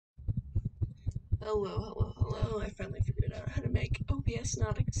Hello. I finally figured out how to make OBS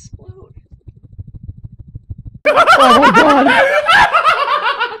not explode. Oh my god!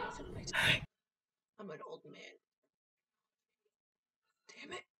 I'm an old man.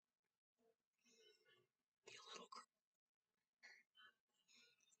 Damn it. You little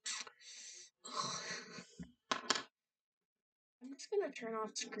I'm just gonna turn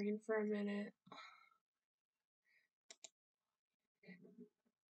off screen for a minute.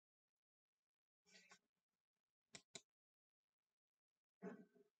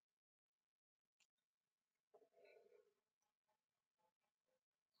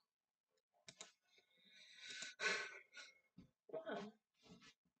 Wow.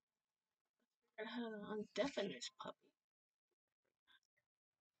 I had to undeafen this puppy.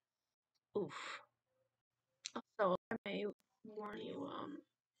 Oof. Also, I may warn you,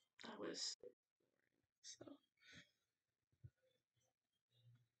 I was so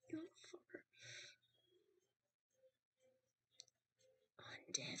you fucker.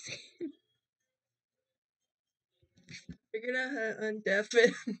 Undeafen. Figured out how to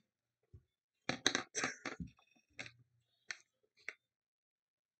undeafen.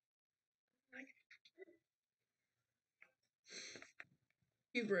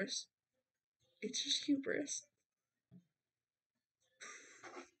 Hubris. It's just hubris.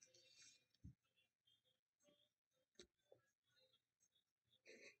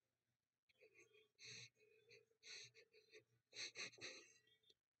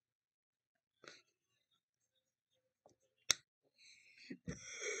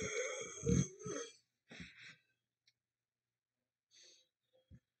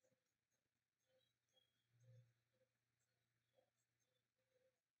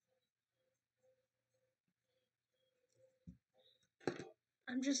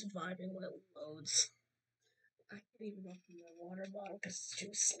 I'm just vibing when it loads. I can't even open my water bottle because it's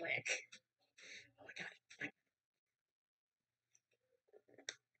too slick. Oh my god.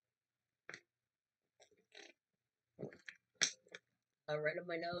 Right up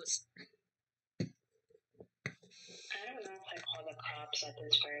my nose. I don't know if I call the cops at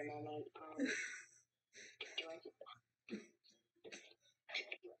this very moment. Do I?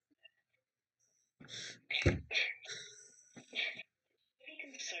 Be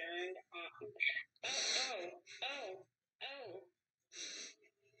concerned.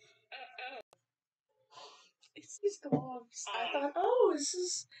 It's these gloves. I thought, oh, this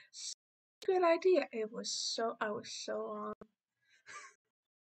is a good idea. I was so wrong.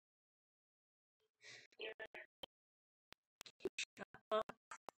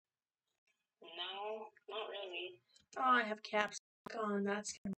 No, not really. Oh, I have caps on.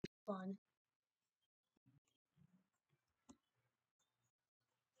 That's gonna be fun.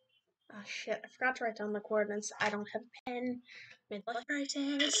 Ah, shit. I forgot to write down the coordinates. I don't have a pen. Midlife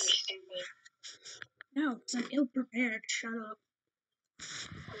crisis. No, because I'm ill prepared. Shut up.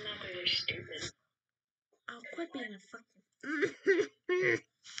 I'm not very stupid. I'll quit being a fucking. I'm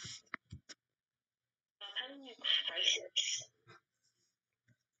having a crisis.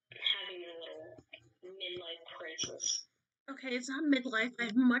 Having a little midlife crisis. Okay, it's not midlife. I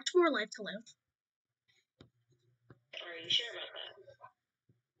have much more life to live. Are you sure about that?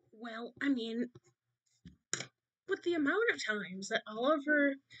 Well, I mean, with the amount of times that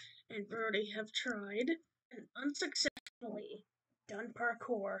Oliver and Brody have tried and unsuccessfully done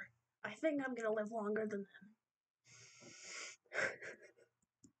parkour, I think I'm gonna live longer than them.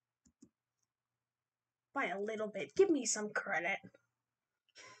 By a little bit. Give me some credit.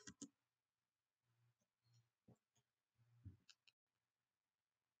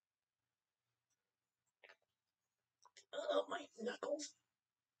 Oh, my knuckles.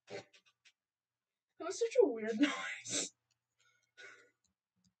 That was such a weird noise.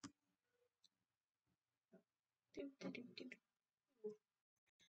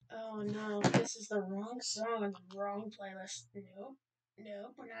 Oh no, this is the wrong song on the wrong playlist.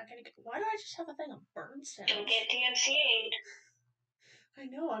 Nope, we're not gonna get. Why do I just have a thing of bird sounds? Don't get DMCA'd. I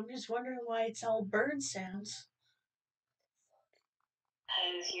know, I'm just wondering why it's all bird sounds.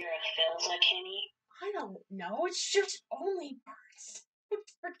 Because you're a Philza Kenny? I don't know, it's just only birds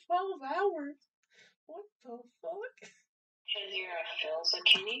for 12 hours. What the fuck? Because you're a Philza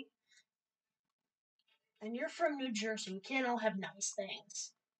Kenny? And you're from New Jersey, we can't all have nice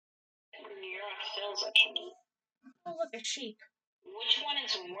things. You're a Philza Kenny. Oh, look, a sheep. Which one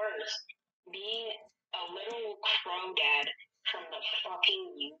is worse? Being a little crow dad from the fucking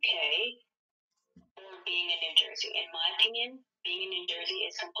UK or being in New Jersey? In my opinion, being in New Jersey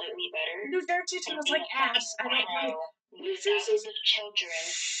is completely better. New Jersey smells like ass. I don't want to. New Jersey of children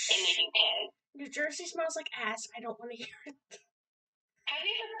in the UK. New Jersey smells like ass. I don't want to hear it. Have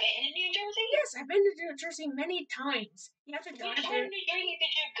you ever been in New Jersey? Yes, I've been to New Jersey many times. You have to drive Which part of New Jersey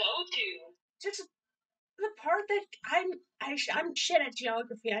did you go to? Just the part that I'm shit at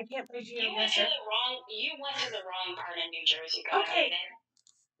geography. I can't play geometry. You went to the wrong part of New Jersey, God. Okay.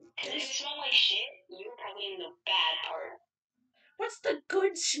 Because if it smelled like shit, you were probably in the bad part. What's the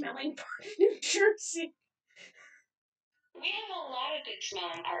good smelling part of New Jersey? We have a lot of good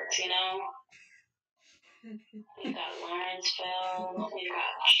smelling parts, you know? We've got Lawrenceville, we've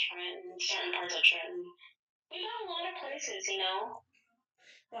got Trenton, certain parts of Trenton. We've got a lot of places, you know?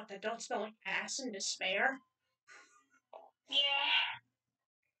 What, that don't smell like ass and despair? Yeah.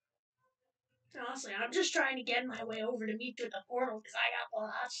 Honestly, I'm just trying to get my way over to meet you at the portal because I got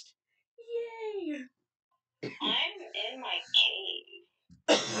lost. Yay! I'm in my cave.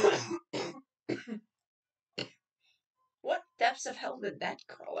 What depths of hell did that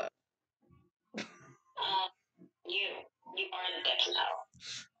crawl out? You are the depths of hell.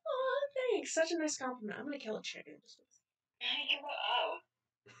 Oh, thanks. Such a nice compliment. I'm gonna kill a chicken.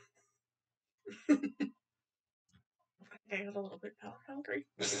 I got a little bit power hungry.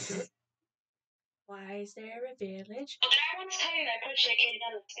 Why is there a village? Well, did I once tell you that I pushed a kid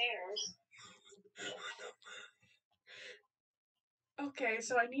down the stairs? Okay,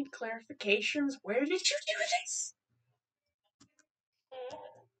 so I need clarifications. Where did you do this?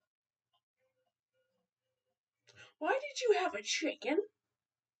 Why did you have a chicken?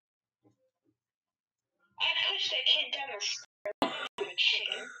 I pushed a kid down the stairs.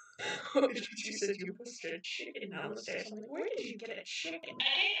 You said you pushed a chicken down the stairs. I'm like, where did you get a chicken?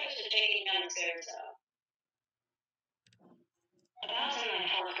 I did push a chicken down the stairs, though. That was in my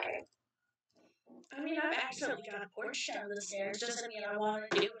 4th grade. I mean, I've accidentally got pushed down the stairs. Doesn't mean I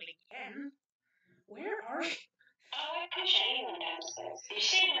want to do it again. Where are you? Oh, I push anyone down the stairs. Did you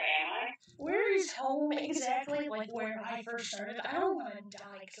say where am I? Where is home exactly? Like where I first started? I don't want to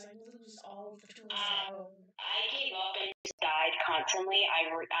die because I lose all of the tools at home. I gave up and just died constantly.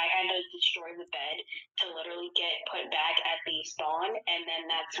 I had to destroy the bed to literally get put back at the spawn, and then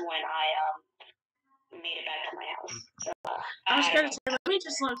that's when I made it back to my house. So, I was gonna say, let me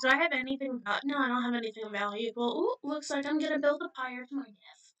just look. Do I have anything? No, I don't have anything valuable. Ooh, looks like I'm gonna build a pyre to my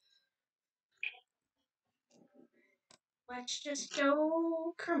death. Let's just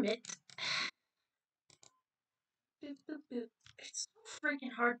go Kermit. Boop, boop, boop. It's so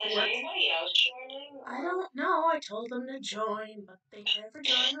freaking hard to work. Is anybody else joining? I don't know. I told them to join, but they never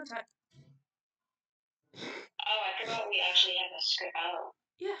join the time. Oh, I forgot we actually have a script. Oh.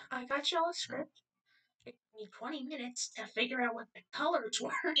 Yeah, I got y'all a script. It took me 20 minutes to figure out what the colors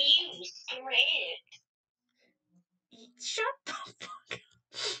were. You script. Shut the fuck up.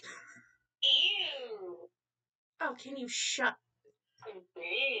 Ew. Oh, can you shut? Something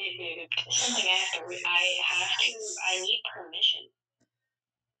I need permission.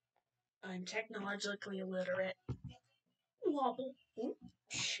 I'm technologically illiterate. Wobble. Ooh,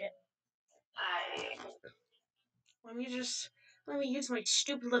 shit. Let me use my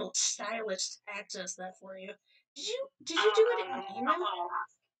stupid little stylus to access that for you. Did you do it in email?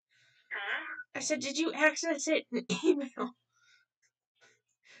 Huh? I said, did you access it in email?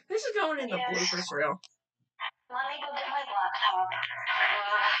 This is going in the bloopers reel. Let me go get my laptop.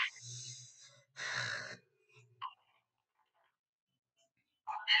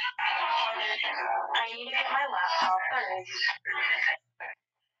 I need to get my laptop.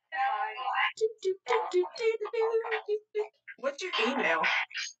 What's your email? Shut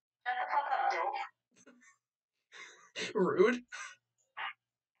the fuck up, Dill. Rude.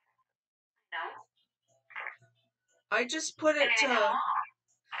 No. I just put it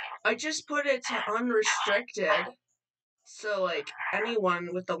to unrestricted. So like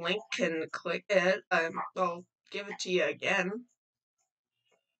anyone with the link can click it. I'll give it to you again.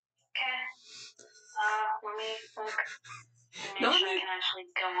 Okay. Let me look. Make Not sure I can actually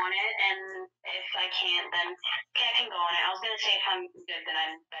go on it, and if I can't, then okay, I can go on it. I was gonna say if I'm good, then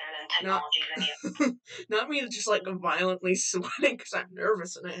I'm better than technology than you. Not me just like violently sweating because I'm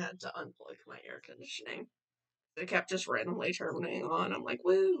nervous and I had to unplug my air conditioning. It kept just randomly turning on. I'm like,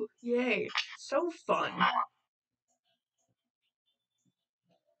 woo, yay, so fun.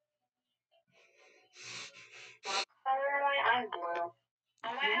 What color am I? I'm blue.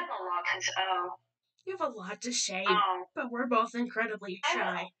 I might have a lot to say. Oh. You have a lot to say, Oh. but we're both incredibly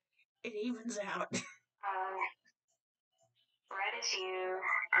shy. It evens out. Red is you.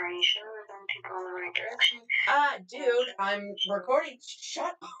 Are you sure we're going to go in the right direction? Dude, I'm recording.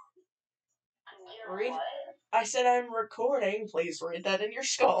 Shut up. Read. I said I'm recording. Please read that in your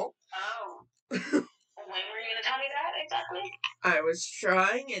skull. Oh. When were you gonna tell me that exactly? I was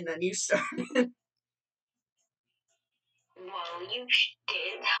trying, and then you started. No, Well, you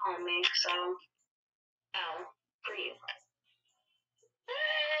did tell me, so L for you.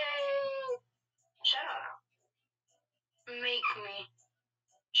 Shut up. Make me.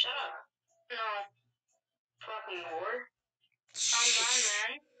 Shut up. No. Fucking whore. I'm done,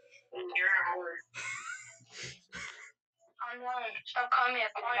 man. You're a whore. I'm done. Stop calling me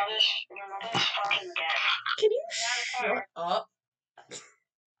a client. Your mother's fucking dead. Can you shut up?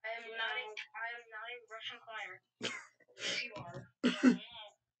 I am not a Russian choir. Yes, you are.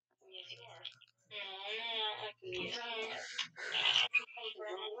 Yes, you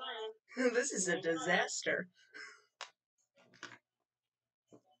are. This is a disaster.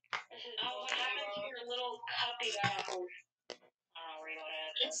 What happened to your little cup you got off of? I don't know where you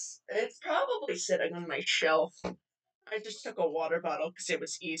got it. It's probably sitting on my shelf. I just took a water bottle because it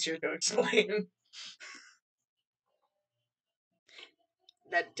was easier to explain.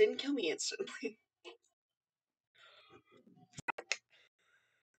 That didn't kill me instantly.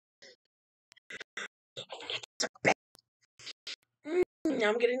 Now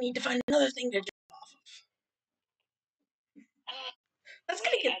I'm gonna need to find another thing to jump off of. That's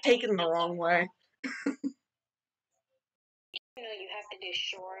gonna get taken the wrong way. You know, you have to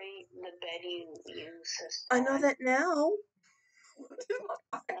destroy the bed you use. I know that now.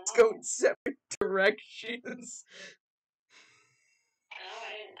 Let's go in 7 directions. Oh, I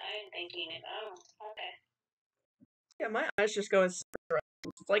didn't think you knew. Oh, okay. Yeah, my eyes just go in 7 directions.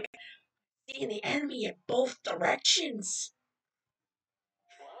 It's like seeing the enemy in both directions.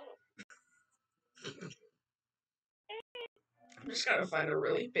 Whoa. I'm just gonna find a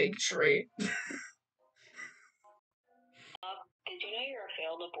really big tree. Did you know you're a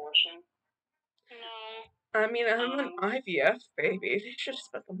failed abortion? No. I mean, I'm an IVF baby. They should have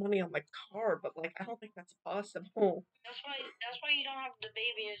spent the money on the car, but like, I don't think that's possible. That's why you don't have the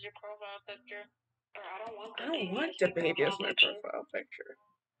baby as your profile picture. Or I don't want I don't want the baby as my profile picture.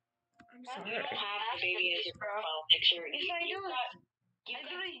 I'm sorry. You don't have the baby as your profile picture. Yes, I do. I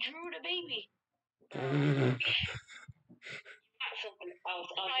literally drew the baby. Something else.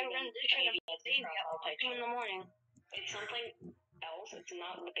 My rendition of the baby at 2 in the morning. It's something else. It's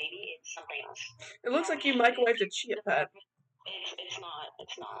not the baby. It's something else. It looks like you microwaved a chia pet. It's not.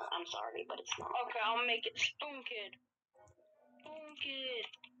 It's not. I'm sorry, but it's not. Okay, I'll make it Spoon Kid. Spoon Kid.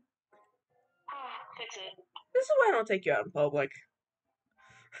 Fix it. This is why I don't take you out in public.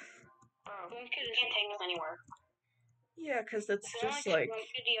 Spoon Kid can't take us anywhere. Yeah, because that's just like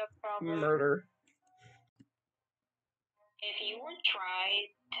murder. If you were to try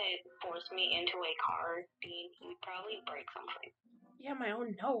to force me into a car, you'd probably break something. Yeah, my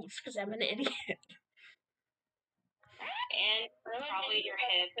own nose, because I'm an idiot. And probably your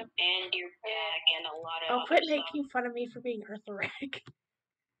hip and your back and a lot of Oh, quit making fun of me for being Eartheric.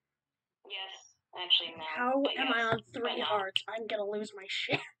 Yes, actually no. How am I on 3 hearts? I'm gonna lose my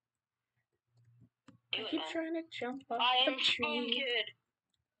shit. I keep trying to jump up the tree.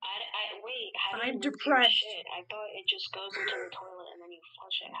 Wait, how do you I'm lose depressed. your shit? I thought it just goes into the toilet and then you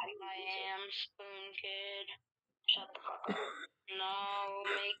flush it. How do you lose it? I am Spoon Kid. Shut the fuck up. No,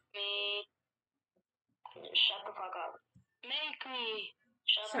 make me. Shut the fuck up. Make me.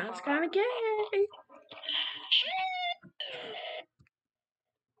 Shut the Sounds fuck kind of up. gay.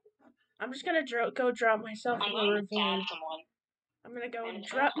 I'm just gonna go drop myself in the ravine. I'm gonna go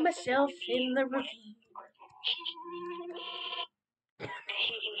drop myself in the ravine.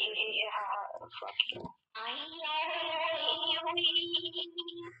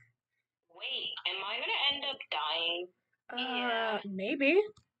 Wait, am I gonna end up dying? Maybe.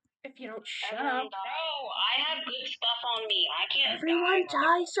 If you don't shut up. No, I have good stuff on me. I can't Everyone die.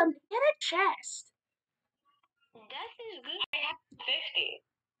 dies from get a chest. Death is good. I have 50.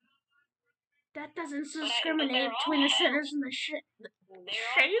 That doesn't discriminate between the sinners and the shit.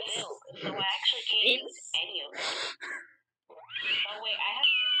 Shades? So I actually can't use any of them. Oh wait,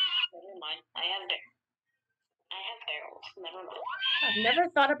 never mind. I have barrels. Never mind. I've never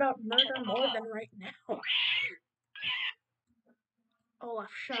thought about murder more than right now.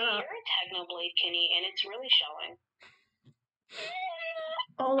 Olaf, shut up. You're a Technoblade Kenny, and it's really showing.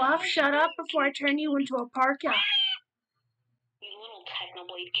 Olaf, shut up before I turn you into a parka. You little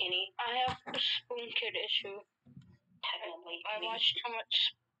Technoblade Kenny. I have a Spoon Kid issue. Technoblade Kenny. I watched too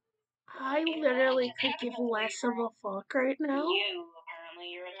much. I literally could give less of a fuck right now.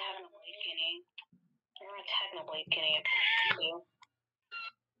 Apparently, you're a Technoblade Kenny. You're a Technoblade Kenny, apparently.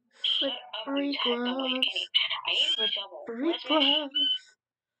 Slippery gloves. Slippery gloves.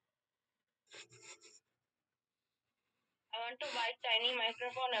 I want to buy tiny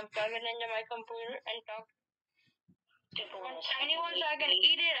microphone and plug it into my computer and talk. Tiny one so I can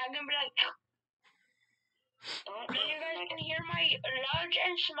eat it. I can be like. You guys can hear my large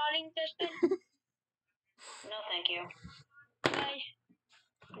and small intestine? No, thank you. Bye.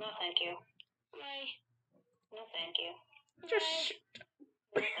 No, thank you. Bye. No, thank you. Just,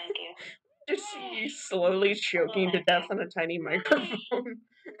 No, thank you. just see you slowly choking to death on a tiny microphone. No,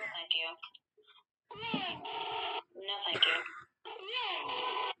 thank you. No, thank you.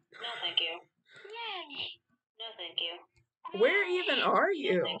 No, thank you. No, thank you. Where even are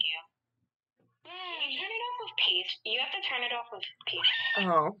you? No, thank you. You turn it off with peace. You have to turn it off with peace.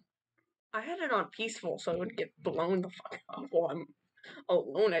 Oh. I had it on peaceful so it would get blown the fuck up while I'm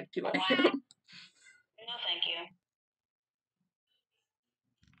alone at 2 a.m. No, thank you.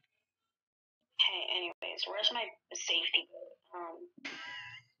 Hey, anyways, where's my safety boat?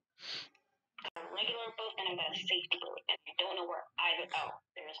 A regular boat and I've got a safety boat, and I don't know where either. Oh,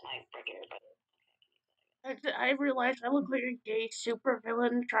 there's my regular boat. I realized I look like a gay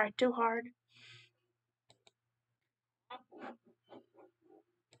supervillain tried too hard.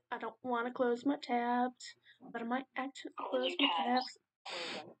 I don't want to close my tabs, but I might actually close my tabs.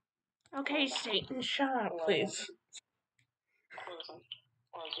 Okay, Satan, shut up, please. Close them.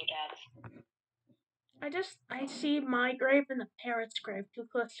 Close your tabs. I see my grave and the parrot's grave too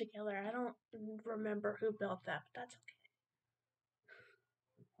close together. I don't remember who built that, but that's okay.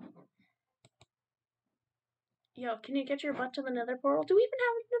 Yo, can you get your butt to the nether portal? Do we even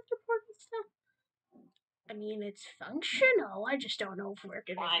have a nether portal still? I mean, it's functional. I just don't know if we're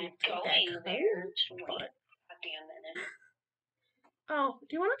gonna take that code. But... Oh, do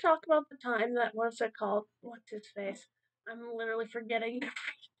you want to talk about the time that what's it called? What's his face? I'm literally forgetting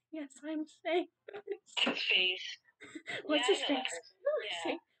everything. Yes, I'm saying. What's his face? What's his face?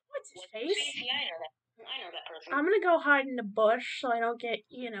 Yeah. What's his face? Yeah, I know that person. I'm gonna go hide in the bush so I don't get,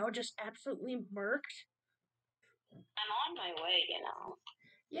 just absolutely murked. I'm on my way,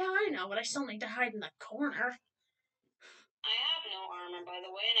 Yeah, I know, but I still need to hide in the corner. I have no armor, by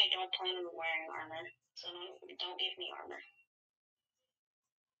the way, and I don't plan on wearing armor. So don't give me armor.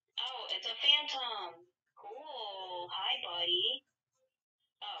 Oh, it's a phantom. Cool. Hi, buddy.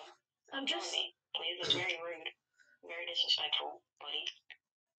 Oh, I'm killing me. Please, it's very rude. Very disrespectful, buddy.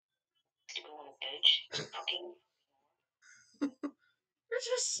 Stupid little bitch. Fucking. You're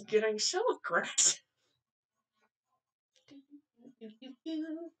just getting so aggressive.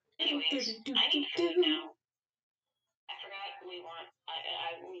 Anyways, I need food now. I forgot you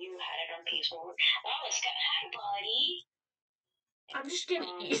had it on peaceful. Oh, it's got hi, buddy. I'm just gonna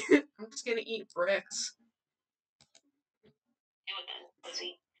eat. I'm just gonna eat bricks. Do it then. Let's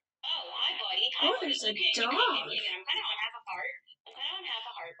see. Oh, hi, buddy. Oh, there's a dog. You can't hit me again. I'm kind of on half a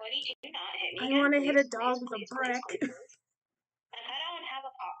heart. Buddy. Can you not hit me I again? want to hit a Please, dog with a please, brick. please. I'm kind of on half a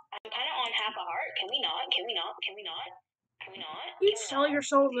heart. Can we not? You'd sell your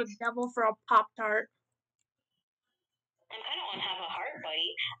soul to the devil for a Pop-Tart. I'm kind of on half a heart,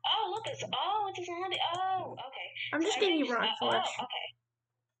 buddy. Oh, look, it's a zombie. Oh, okay. I'm just gonna eat rotten flesh. Oh, okay.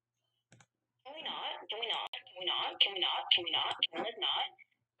 Can we not? Can we not?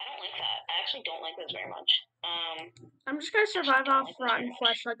 I don't like that. I actually don't like this very much. I'm just gonna survive off rotten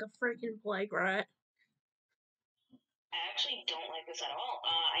flesh like a freaking plague rat. I actually don't like this at all.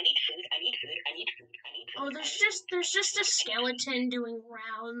 I need food. Oh, there's just a skeleton doing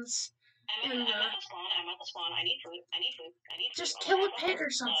rounds. I'm at the spawn. I need food. Just kill a pig or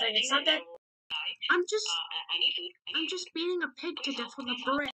something. It's not that. I'm just beating a pig to death with a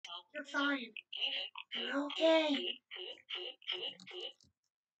brick. You're fine. You're okay. Food.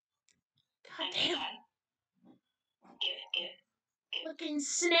 God damn. Give. Looking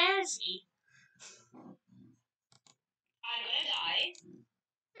snazzy. I'm gonna die.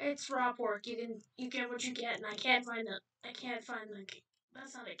 It's raw pork. You get what you get, and I can't find the.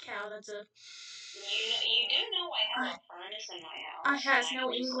 That's not a cow. That's a. You do know I have a furnace in my house. I has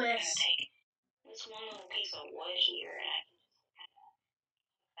no English. This one little piece of wood here, and I can just kind of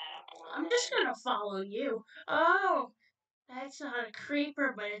that up a little I'm just gonna follow you. Oh, that's not a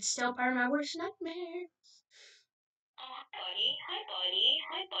creeper, but it's still part of my worst nightmares. Oh, hi, buddy.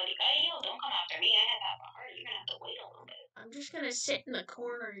 Hey, yo, don't come after me. I have half a heart. You're gonna have to wait a little bit. I'm just gonna sit in the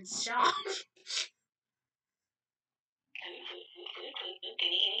corner and stop. Can you eat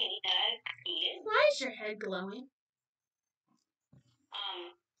it? Why is your head glowing?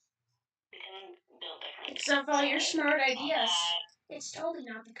 We can build different. Except all your smart ideas. It's totally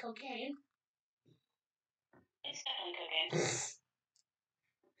not the cocaine. It's definitely cocaine.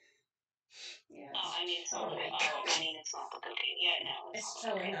 Yeah. Oh, I mean, it's not. It's not the cocaine. Yeah, no, it's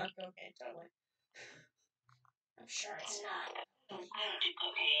totally not cocaine. Totally. I'm sure it's not. I don't do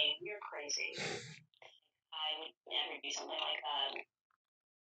cocaine. You're crazy. I would never do something like that.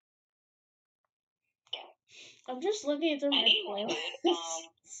 I'm just looking through my need more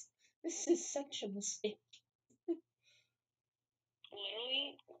playlist. This is such a mistake.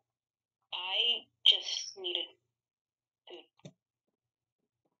 Literally, I just needed food.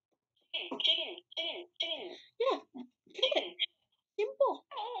 Chicken. Yeah, chicken. Simple.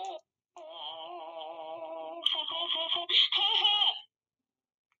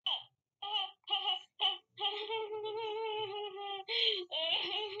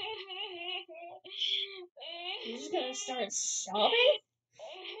 You're just gonna start sobbing?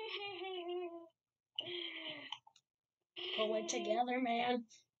 Pull it together, man.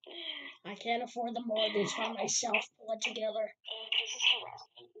 I can't afford the mortgage by myself. Pull it together.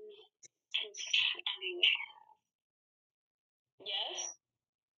 Yes?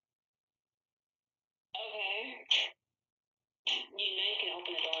 Okay. You know you can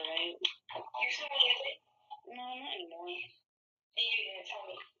open the door, right? You're still using? No, not anymore. And you didn't tell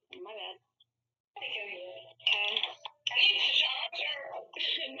me. My bad. Okay. I need to charger.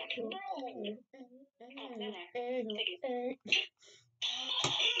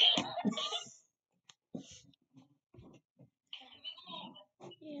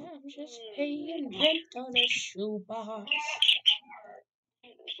 Yeah, I'm just paying rent on a shoebox.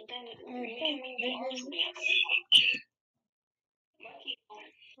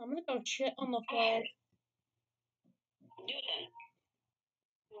 I'm gonna go shit on the floor. Do it then.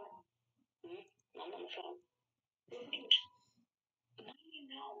 I'm on the phone. What do you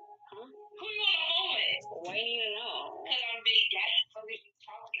know? Huh? Who you on the phone with? Why do you know? Because I'm being guessed what are you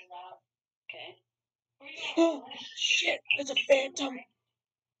talking about. Okay. Who you on the phone with? Shit, it's a phantom.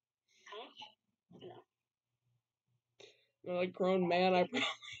 Huh? No. You're like grown man, I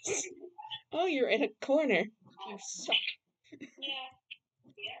promise. Oh, you're in a corner. You suck. Yeah.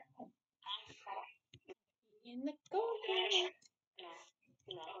 In the corner.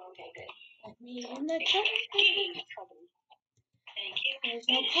 No. Okay, good. Let me in the corner. Thank you. There's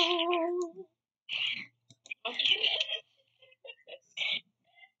no call. Okay.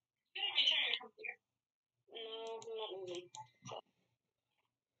 No, I'm not moving.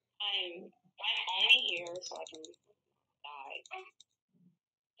 I'm only here so I can die.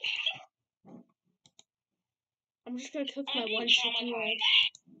 I'm just gonna cook my one chicken wing.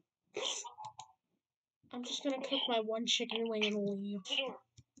 I'm just gonna cook my one chicken wing and leave.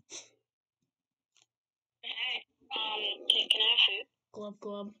 Can I have food? Glub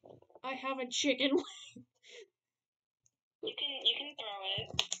glub. I have a chicken wing. You can throw it.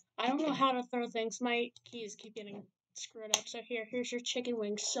 I don't know how to throw things. My keys keep getting screwed up. So here's your chicken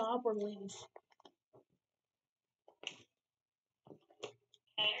wing. Sob or leave.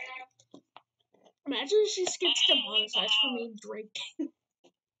 Imagine if she gets demonetized for me drinking.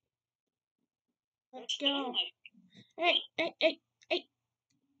 Let's go. Hey.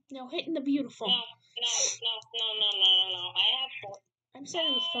 No, hitting the beautiful. No. I have 4. I'm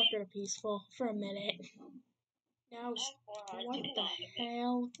setting the fucker peaceful for a minute. Now, what the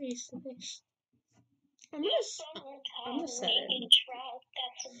hell is this? I'm gonna set it.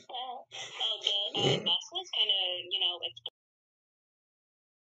 Oh, the bus was kind of, it's.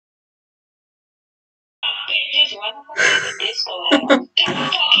 Just why the fuck is the disco hat? Don't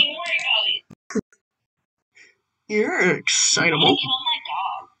fucking worry about it. You're excitable. I killed my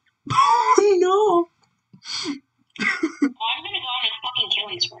dog. Oh no! I'm gonna go on a fucking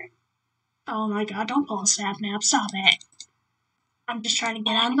killing spree. Oh my god, don't pull a snap nap. Stop it. I'm just trying to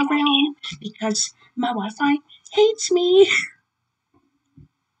get out of the realm because my Wi-Fi hates me.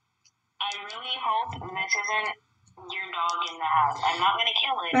 I really hope this isn't your dog in the house. I'm not gonna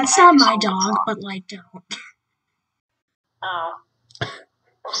kill it. That's not my dog, but like, don't. Oh.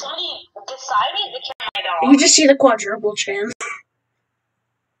 If somebody decided to kill my dog. You just see the quadruple chin.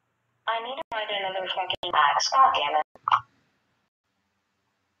 I need to find another fucking axe. God damn it.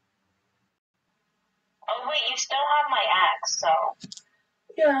 Oh wait, you still have my axe, so.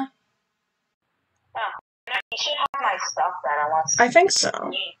 Yeah. Oh. You should have my stuff then, unless. I think so.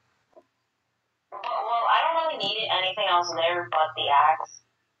 Well, I don't really need anything else there but the axe.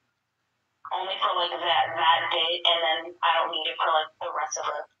 Only for like that bit, and then I don't need it for like the rest of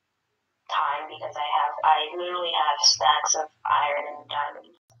the time because I literally have stacks of iron and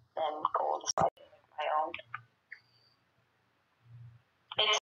diamonds and gold stuff I own.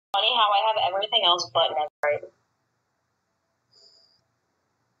 It's funny how I have everything else but netherite.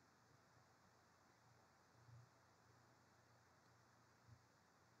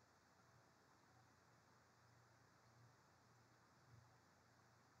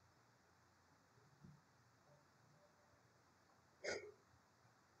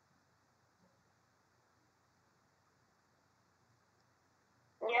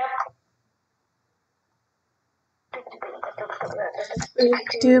 Yep.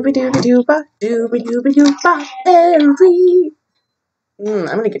 Dooby dooby dooba, dooby dooby dooba, Ellie. I'm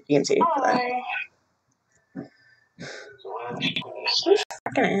gonna get fancy for that. Who's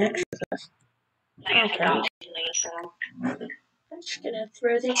fucking axe? Okay. I'm just gonna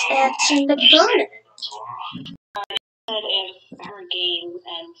throw this axe in the corner. Said if her game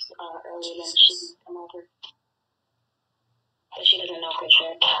ends early, then she can come over. But she doesn't know for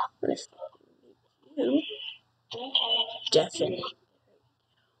sure. What if you? Okay. Definitely.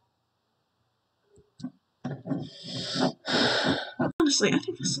 Honestly, I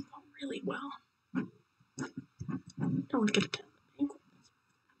think this will go really well. I want to get a banquet.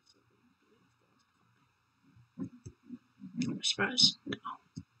 I'm surprised. No.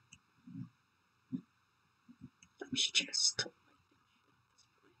 That was just.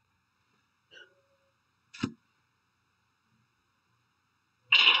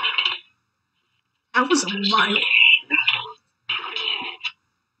 That was a lie.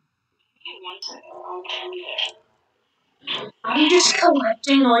 I'm just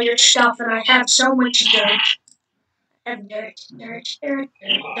collecting all your stuff, and I have so much dirt. I have dirt.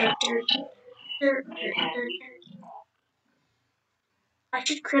 I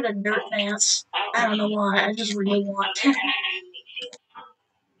should create a dirt dance. I don't know why. I just really want to.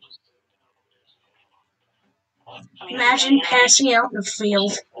 Imagine passing out in a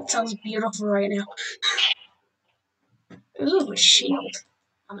field. It sounds beautiful right now. Ooh, a shield.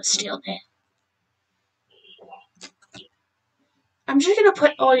 I'm gonna steal that. I'm just gonna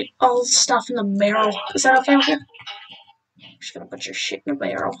put all stuff in the barrel. Is that okay with you? I'm just gonna put your shit in the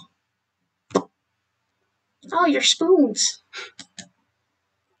barrel. Oh, your spoons.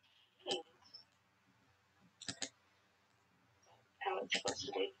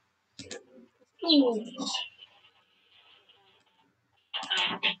 Ooh.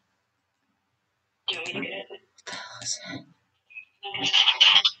 Do you want me to get it?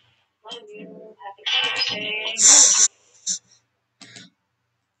 Love you. Happy birthday.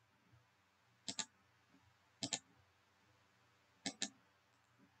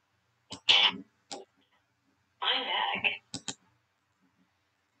 I'm back.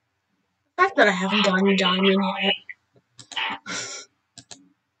 The fact that I haven't gotten diamond yet.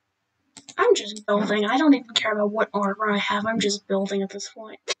 I'm just building. I don't even care about what armor I have. I'm just building at this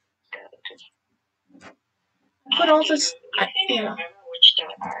point. Put all this. Yeah.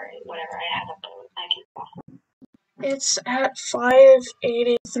 It's at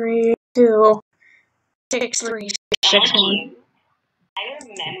 583 to 6361. I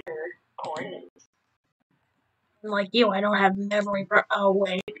remember coordinates. Like you, I don't have memory. Oh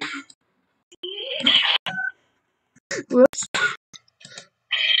wait. Whoops.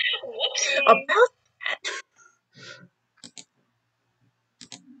 About that.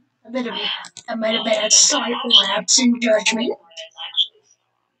 I made a bad slight lapse in judgment.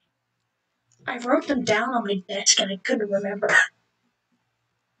 I wrote them down on my desk and I couldn't remember. I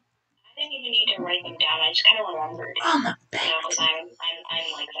didn't even need to write them down. I just kind of remembered. Oh my bad. You know, because I'm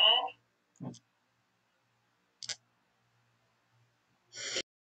like that.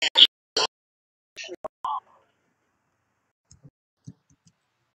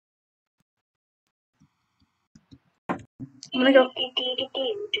 I'm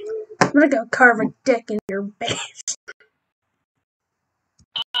gonna go carve a dick in your base.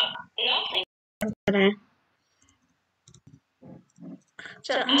 No.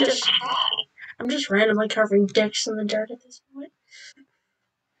 So I'm just randomly carving dicks in the dirt at this point.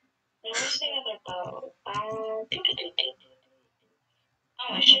 Where's the other bow? Oh,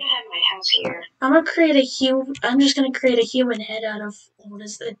 I should have had my house here. I'm just gonna create a human head out of what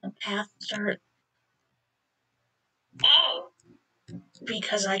is it? The path dirt. Oh.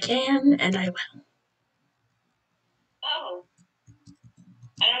 Because I can and I will. Oh.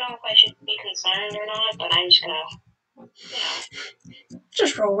 I don't know if I should be concerned or not, but I'm just gonna,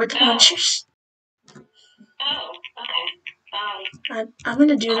 Just roll with the punches. Oh, okay. I'm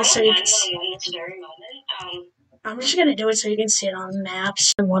gonna do this so you can see. This very moment. I'm just gonna do it so you can see it on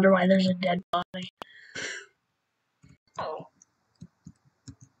maps and wonder why there's a dead body. Oh.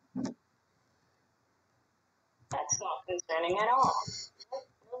 That's not concerning at all.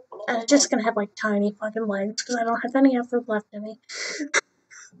 I'm just gonna have like tiny fucking legs because I don't have any effort left in me.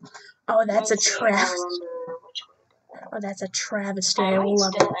 Oh, that's a travesty. Oh, that's a travesty. I will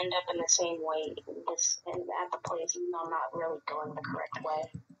love still it. end up in the same way at the place, even though I'm not really going the correct way.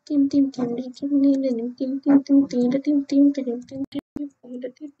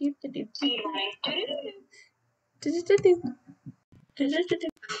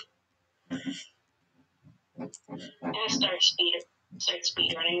 I start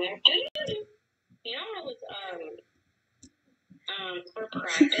speed running there. You know what was For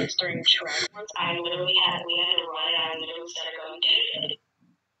practice during track once, we had to run it out in the middle instead of going.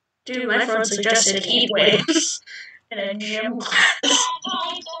 Dude, my friend suggested heat waves in a gym class.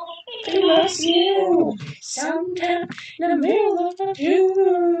 They lost you sometime in the middle of the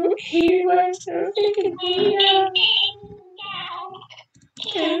June. Heat waves are taking me out.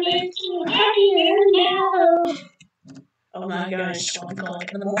 Can't make you happier now. Oh my gosh, it's 1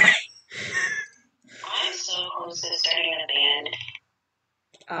 o'clock in the morning. I'm so close to starting a band.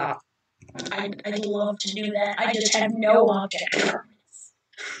 I'd love to do that. I just have no object permanence.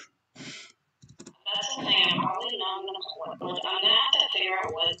 That's the thing. I'm probably not gonna quit. Like, I'm gonna have to figure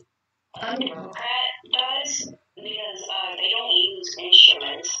out what a Democrat does because they don't use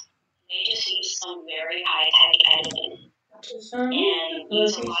instruments. They just use some very high-tech editing and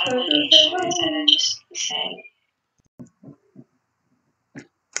use a lot of like instruments and then just sing.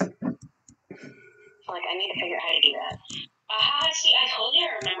 Like, I need to figure out how to do that. I told you I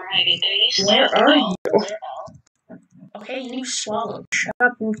remember how to get there. Where are you? Okay, you swallowed. Shut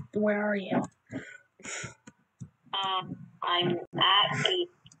up. Where are you? I'm at the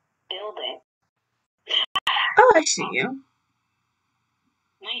building. Oh, I see you.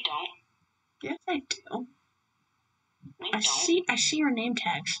 No, you don't. Yes, I do. No, you I see your name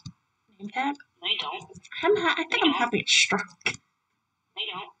tags. Name tag? No, you don't. I think I'm having a stroke. No, you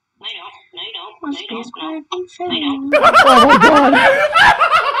don't. No, you don't. No, you don't. Must be Oh,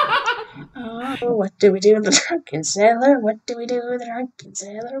 God. Oh, what do we do with the drunken sailor? What do we do with the drunken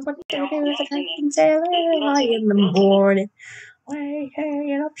sailor? What do we do with the drunken sailor? Early in the morning.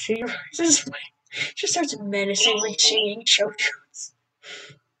 Waking up, she rises. She starts menacingly singing show tunes.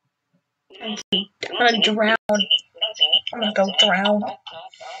 I'm gonna drown. I'm gonna go drown.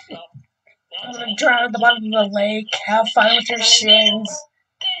 I'm gonna drown at the bottom of the lake. Have fun with your sins.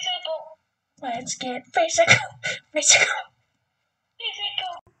 Let's get physical.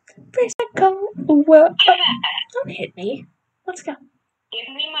 Physical. Whoa. Don't hit me. Let's go. give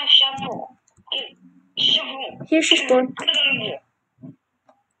me my shovel. Shovel. Here's your spoon.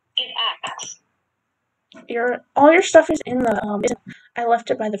 Give axe. All your stuff is in the I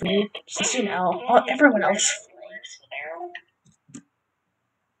left it by the food. Since you know, everyone else.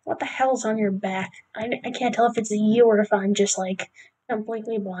 What the hell's on your back? I can't tell if it's you or if I'm just like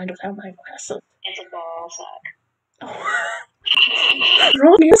completely blind without my glasses. It's a ball sack. Oh.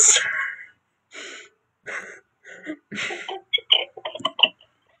 Wrong answer.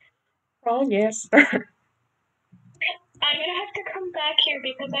 Wrong answer. I'm gonna have to come back here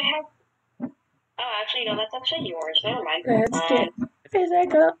because I have. Oh, actually, no, that's actually yours. Never mind. Let's get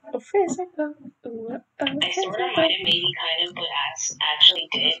physical. I sort of might have maybe kind of, but actually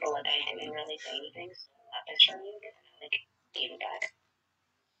did, but like I didn't really say anything. So that is from you, and I like gave it back.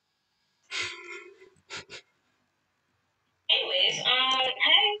 Anyways,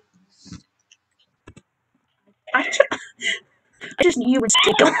 hey. I just knew you would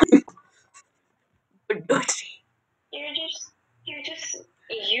stay going. You're just,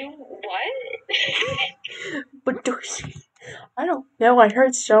 you what? But Dorsey, I don't know. I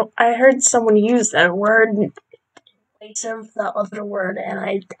heard someone use that word in place of the other word, and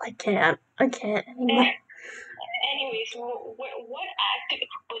I can't anymore. Anyways, what act?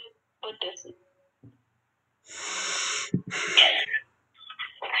 But this.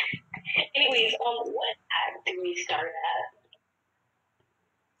 Anyways, what act do we start at?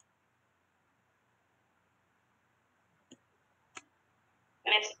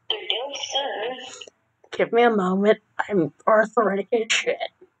 Mr. Dilson. Give me a moment. I'm arthritic as shit.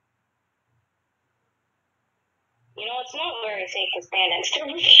 You know, it's not very safe to stand next to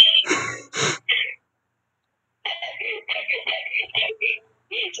me.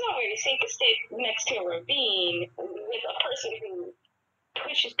 It's not very safe to stay next to a ravine with a person who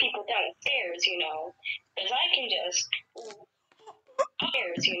pushes people down the stairs, you know. Because I can just...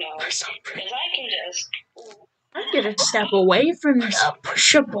 I'm gonna step away from the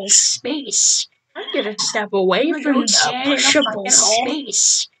pushable space. I'm gonna step away from the pushable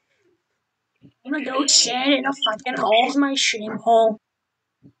space. I'm gonna go stand in a fucking hole. This is my shame hole.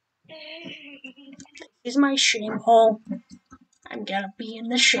 This is my shame hole. I'm gonna be in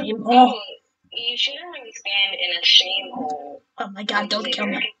the shame hole. You shouldn't really stand in a shame hole. Oh my god, don't kill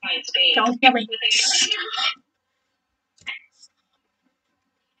me. Don't kill me.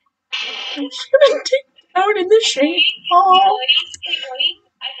 I'm shooting down in the shame hole. Hey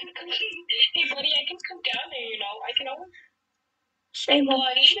buddy, I can come down there, you know. I can always... Shame hole.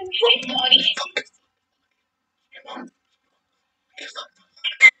 Hey buddy.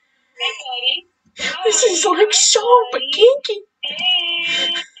 This is like so kinky.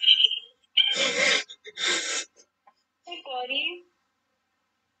 Hey buddy. buddy.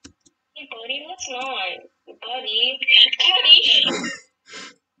 Hey, buddy, let's not. Buddy. Buddy.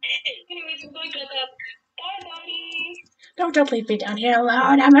 Anyways, we're going to cut up. Bye, buddy. Don't leave me down here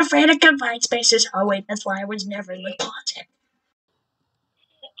alone. I'm afraid of confined spaces. Oh, wait, that's why I was never in the closet.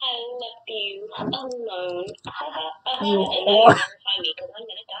 I left you alone. You and now whore. you'll never find me because I'm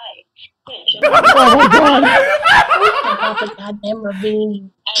going to die. Oh, God. Get off the goddamn ravine,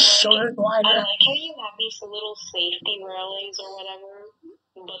 you sugar glider. I like how you have these little safety railings or whatever,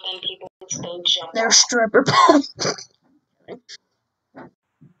 but then people still jump They're off. stripper poles.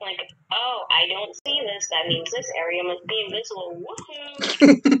 Like, oh, I don't see this. That means this area must be invisible.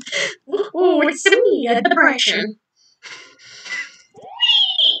 Woohoo! Ooh, it's me, a depression.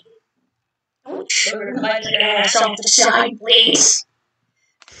 Don't sugar glider your ass off the side, please.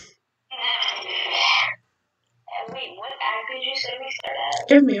 Wait, what act did you say we started at?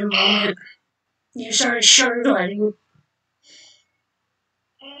 Give me a moment. You started sugar gliding.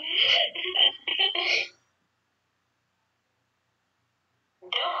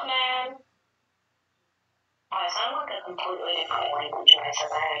 Dope, man. I sound like a completely different language when I said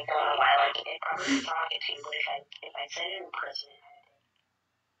that. I don't know why. Like, it probably is not to, but if I said it in person,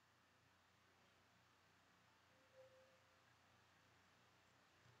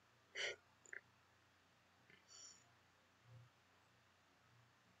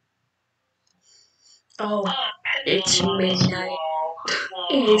 Oh, it's midnight.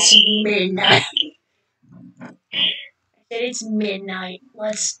 It's midnight. It's midnight.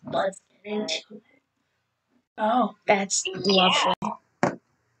 Let's get into it. Oh, that's lovely.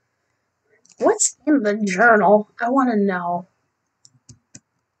 What's in the journal? I want to know.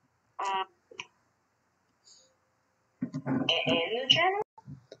 in the journal?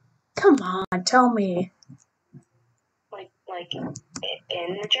 Come on, tell me. Like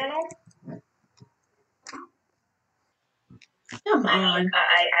in the journal? Come on.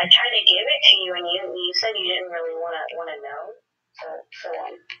 I tried to give it to you, and you said you didn't really want to know. So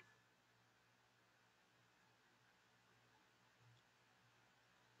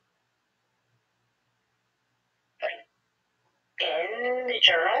in the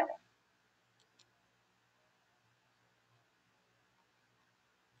journal.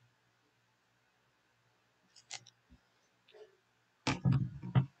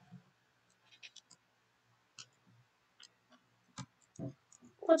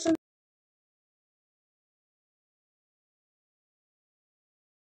 What's in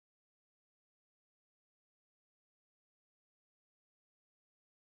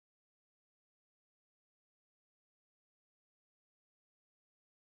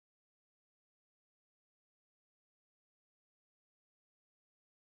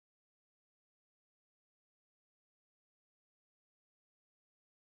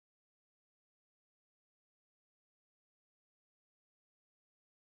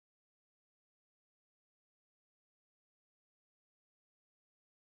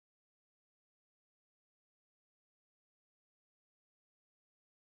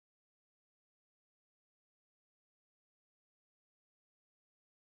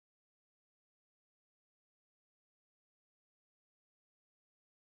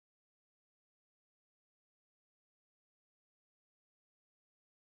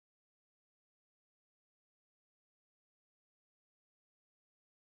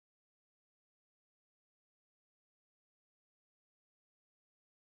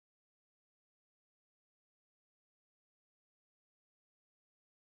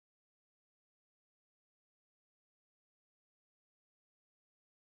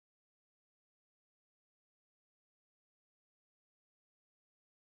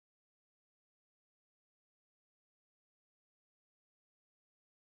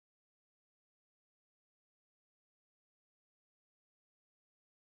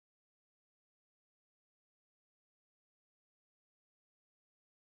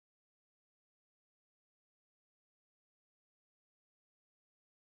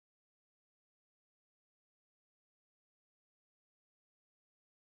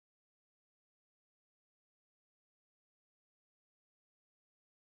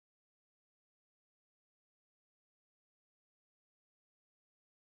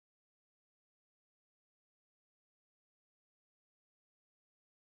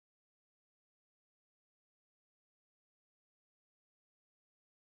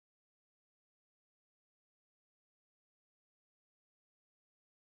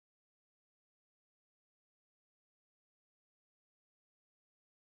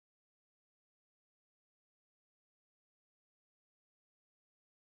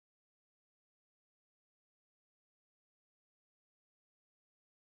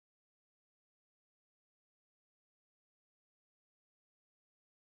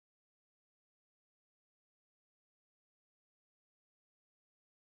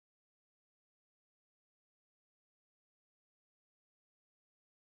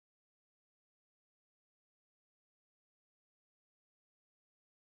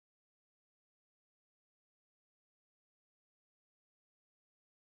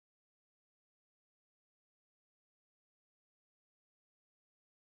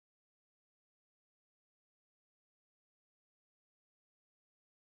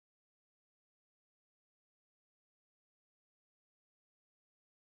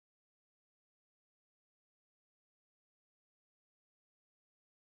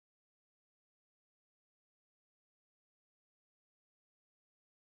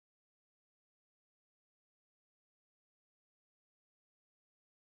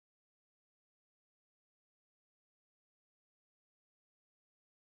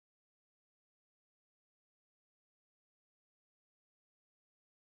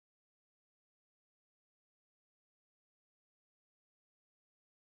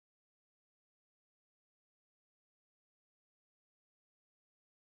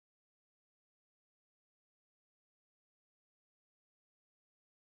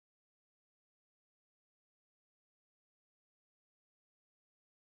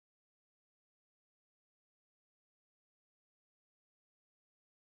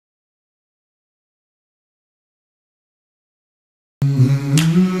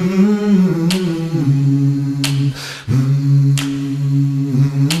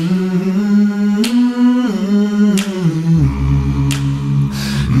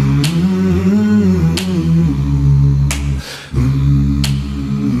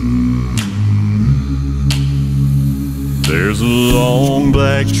There's a long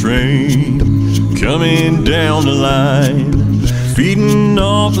black train coming down the line, feeding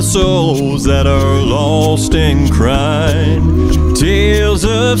off the souls that are lost and crying. Tales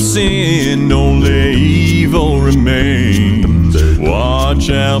of sin, only evil remains. Watch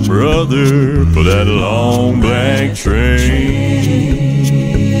out, brother, for that long black train.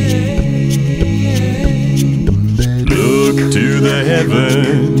 Look to the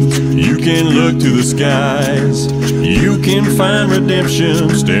heavens, you can look to the skies. You can find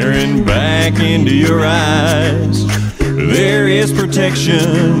redemption staring back into your eyes. There is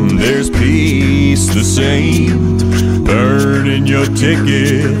protection, there's peace the same. Burning your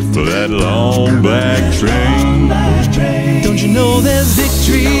ticket for that long black train. Don't you know there's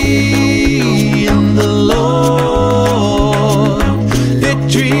victory in the Lord?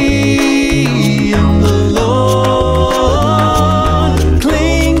 Victory in the Lord.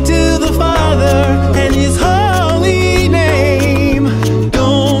 Cling to the Father and His holy name.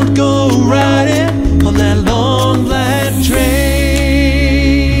 Don't go riding on that long black train.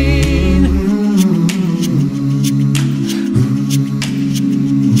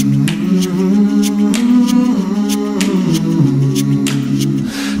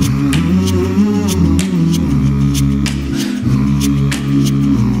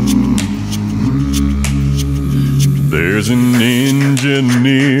 There's an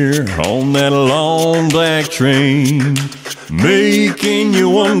engineer on that long black train, making you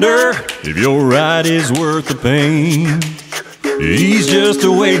wonder if your ride is worth the pain. He's just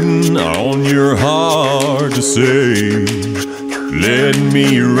waiting on your heart to say, let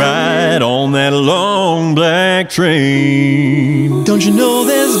me ride on that long black train. Don't you know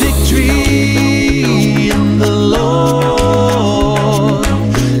there's victory in the Lord?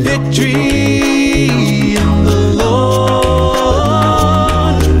 Victory in the Lord.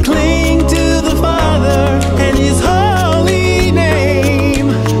 Cling to the Father and His holy name.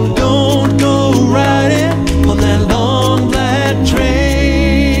 Don't go riding on that long black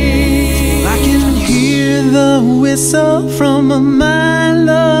train. I can hear the whistle from a mile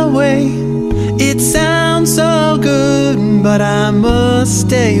away. It sounds so good, but I must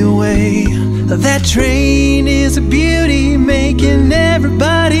stay away. That train is a beauty, making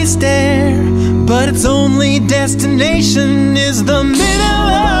everybody stare, but its only destination is the middle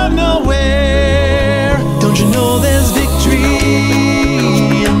of nowhere. Don't you know there's victory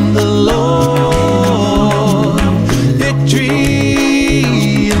in the Lord?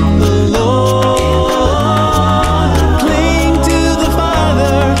 Victory in the Lord. Cling to the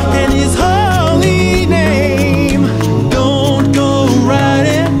Father and His holy name. Don't go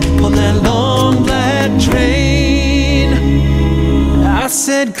riding on that long black train. I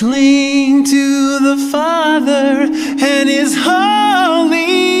said cling to the Father and His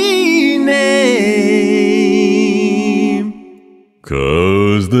holy name.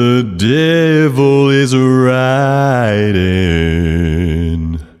 'Cause the devil is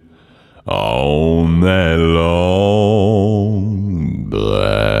riding on that long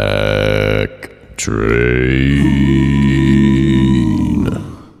black train.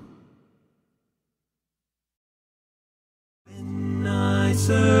 When I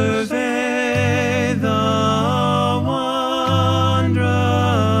survey the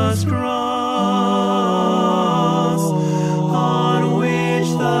wondrous cross on which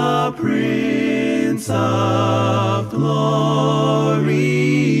the Prince of Glory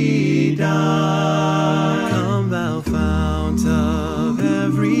died, come thou fount of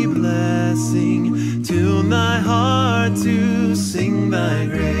every blessing, tune thy heart to sing thy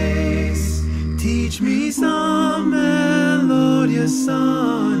grace. Teach me some melodious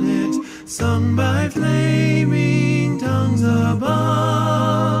sonnet sung by flaming tongues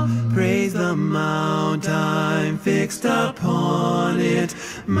above. Praise the mount I'm fixed upon it,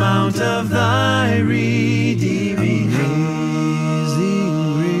 mount of thy redeeming.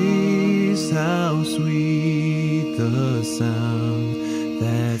 Amazing grace, how sweet the sound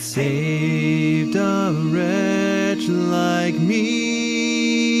that saved a wretch like me.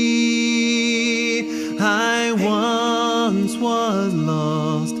 I once was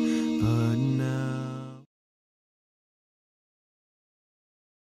lost, but